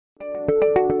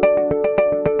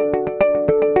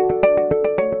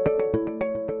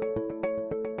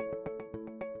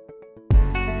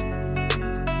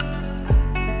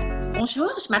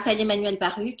m'appelle Emmanuelle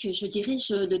Baruch, je dirige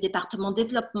le département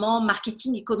développement,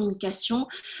 marketing et communication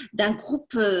d'un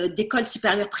groupe d'écoles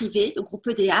supérieures privées, le groupe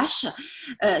EDH.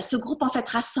 Ce groupe en fait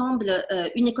rassemble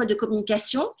une école de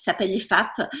communication qui s'appelle l'EFAP,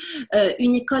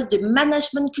 une école de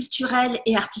management culturel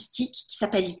et artistique qui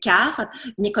s'appelle ICAR,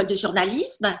 une école de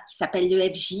journalisme qui s'appelle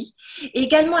l'EFJ, et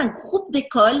également un groupe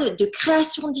d'écoles de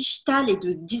création digitale et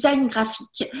de design graphique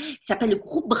qui s'appelle le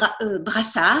groupe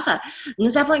Brassard.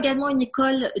 Nous avons également une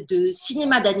école de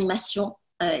cinéma d'animation,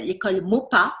 l'école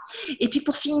MOPA. Et puis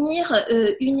pour finir,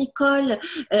 une école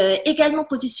également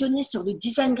positionnée sur le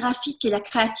design graphique et la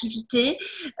créativité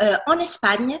en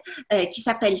Espagne qui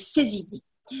s'appelle Césine.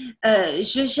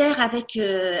 Je gère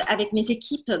avec mes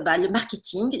équipes le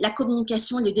marketing, la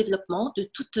communication et le développement de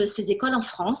toutes ces écoles en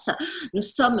France. Nous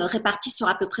sommes répartis sur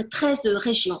à peu près 13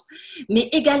 régions, mais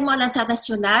également à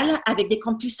l'international avec des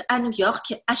campus à New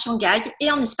York, à Shanghai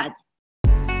et en Espagne.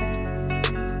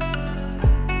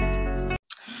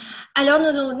 Alors,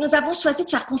 nous avons choisi de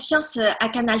faire confiance à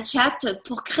Canalchat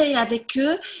pour créer avec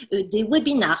eux des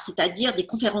webinars, c'est-à-dire des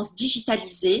conférences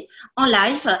digitalisées en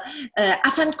live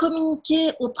afin de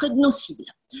communiquer auprès de nos cibles.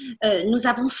 Nous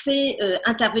avons fait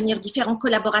intervenir différents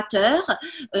collaborateurs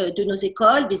de nos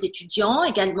écoles, des étudiants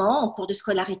également en cours de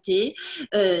scolarité,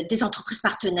 des entreprises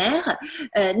partenaires.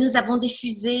 Nous avons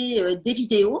diffusé des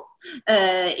vidéos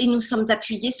et nous sommes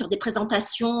appuyés sur des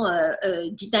présentations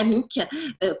dynamiques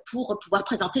pour pouvoir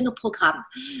présenter nos programmes.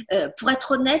 Pour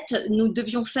être honnête, nous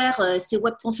devions faire ces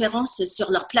webconférences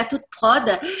sur leur plateau de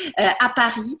prod à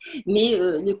Paris, mais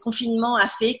le confinement a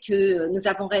fait que nous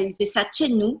avons réalisé ça chez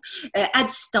nous, à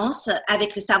distance,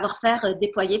 avec le savoir-faire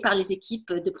déployé par les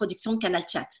équipes de production de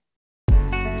Canalchat.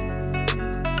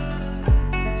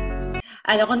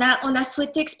 Alors, on a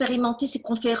souhaité expérimenter ces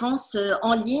conférences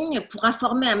en ligne pour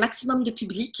informer un maximum de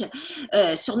public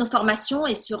sur nos formations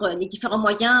et sur les différents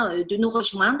moyens de nous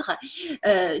rejoindre.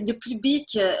 Le public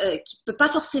qui ne peut pas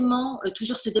forcément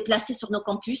toujours se déplacer sur nos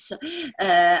campus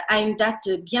à une date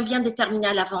bien déterminée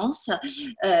à l'avance.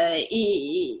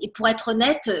 Et pour être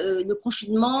honnête, le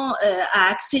confinement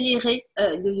a accéléré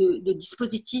le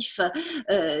dispositif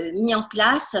mis en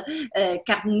place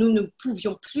car nous ne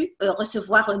pouvions plus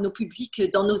recevoir nos publics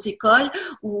dans nos écoles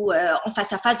ou en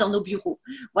face à face dans nos bureaux.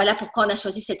 Voilà pourquoi on a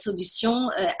choisi cette solution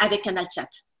avec Canalchat.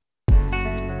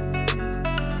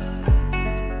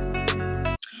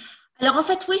 Alors en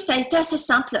fait, oui, ça a été assez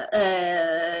simple,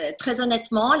 très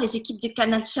honnêtement. Les équipes de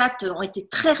Canalchat ont été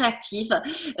très réactives,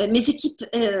 mes équipes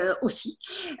aussi.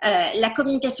 La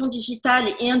communication digitale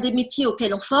est un des métiers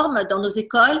auxquels on forme dans nos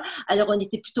écoles, alors on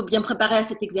était plutôt bien préparés à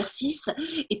cet exercice.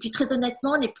 Et puis très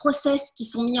honnêtement, les process qui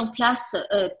sont mis en place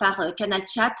par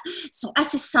Canalchat sont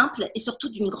assez simples et surtout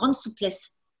d'une grande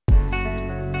souplesse.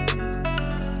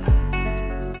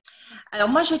 Alors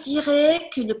moi, je dirais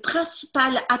que le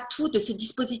principal atout de ce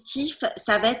dispositif,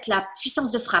 ça va être la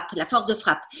puissance de frappe, la force de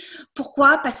frappe.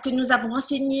 Pourquoi? Parce que nous avons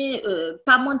renseigné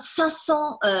pas moins de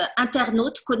 500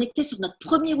 internautes connectés sur notre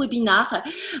premier webinar.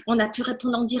 On a pu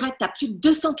répondre en direct à plus de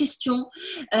 200 questions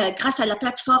grâce à la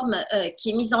plateforme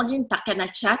qui est mise en ligne par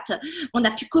Canalchat. On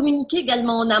a pu communiquer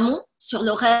également en amont sur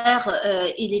l'horaire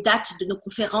et les dates de nos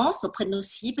conférences auprès de nos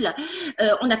cibles.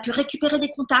 On a pu récupérer des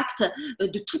contacts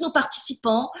de tous nos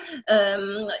participants.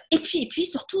 Et puis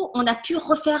surtout, on a pu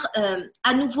refaire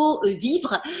à nouveau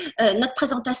vivre notre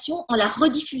présentation en la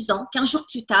rediffusant 15 jours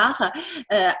plus tard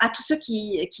à tous ceux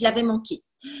qui l'avaient manqué.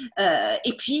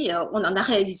 Et puis, on en a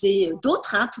réalisé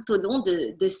d'autres tout au long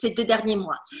de ces 2 derniers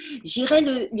mois. J'irais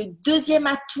le deuxième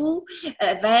atout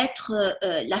va être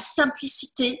la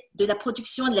simplicité de la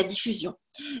production et de la diffusion.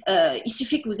 Il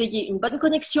suffit que vous ayez une bonne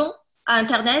connexion à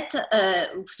Internet,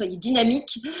 vous soyez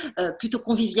dynamique, plutôt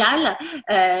convivial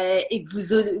et que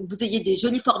vous ayez des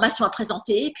jolies formations à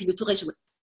présenter et puis le tour est joué.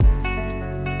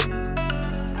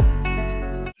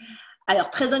 Alors,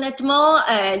 très honnêtement,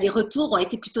 les retours ont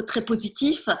été plutôt très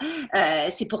positifs.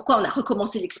 C'est pourquoi on a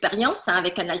recommencé l'expérience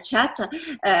avec Canalchat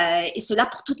et cela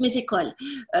pour toutes mes écoles.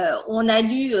 On a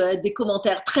lu des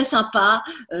commentaires très sympas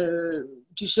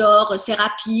du genre c'est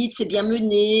rapide, c'est bien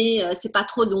mené, c'est pas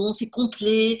trop long, c'est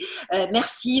complet.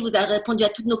 Merci, vous avez répondu à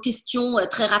toutes nos questions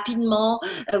très rapidement.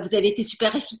 Vous avez été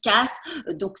super efficace.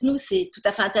 Donc nous, c'est tout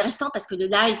à fait intéressant parce que le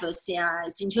live, c'est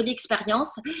une jolie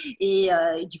expérience et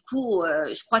du coup,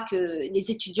 je crois que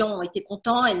les étudiants ont été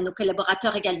contents et nos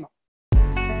collaborateurs également.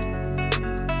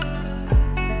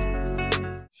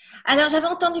 Alors, j'avais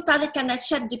entendu parler de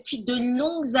Canalchat depuis de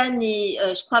longues années.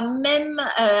 Je crois même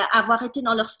avoir été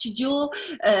dans leur studio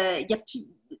il y a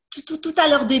tout à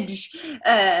leur début.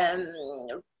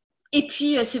 Et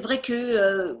puis, c'est vrai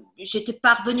que j'étais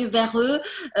pas revenue vers eux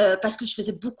parce que je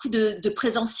faisais beaucoup de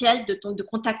présentiel, de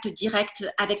contact direct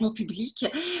avec mon public.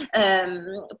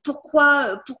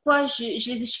 Pourquoi je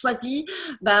les ai choisis?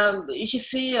 Ben, j'ai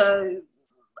fait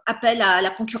appel à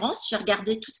la concurrence. J'ai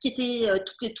regardé tout ce qui était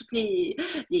toutes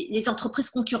les entreprises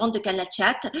concurrentes de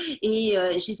Canalchat et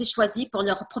je les ai choisis pour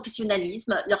leur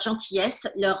professionnalisme, leur gentillesse,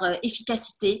 leur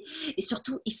efficacité et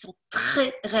surtout, ils sont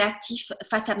très réactifs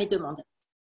face à mes demandes.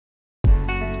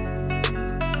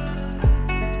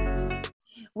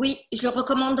 Oui, je le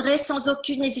recommanderais sans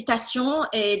aucune hésitation.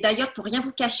 Et d'ailleurs, pour rien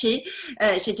vous cacher,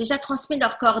 j'ai déjà transmis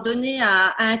leurs coordonnées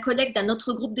à un collègue d'un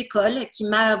autre groupe d'école qui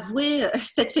m'a avoué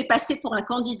s'être fait passer pour un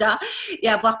candidat et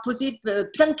avoir posé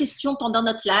plein de questions pendant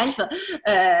notre live.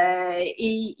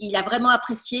 Et il a vraiment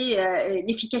apprécié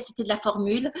l'efficacité de la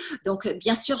formule. Donc,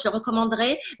 bien sûr, je le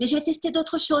recommanderais. Mais je vais tester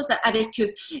d'autres choses avec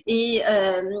eux. Et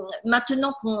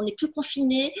maintenant qu'on n'est plus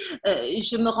confiné,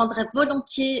 je me rendrai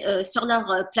volontiers sur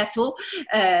leur plateau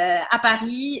à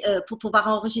Paris pour pouvoir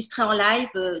enregistrer en live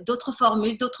d'autres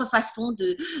formules, d'autres façons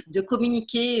de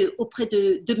communiquer auprès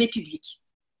de mes publics.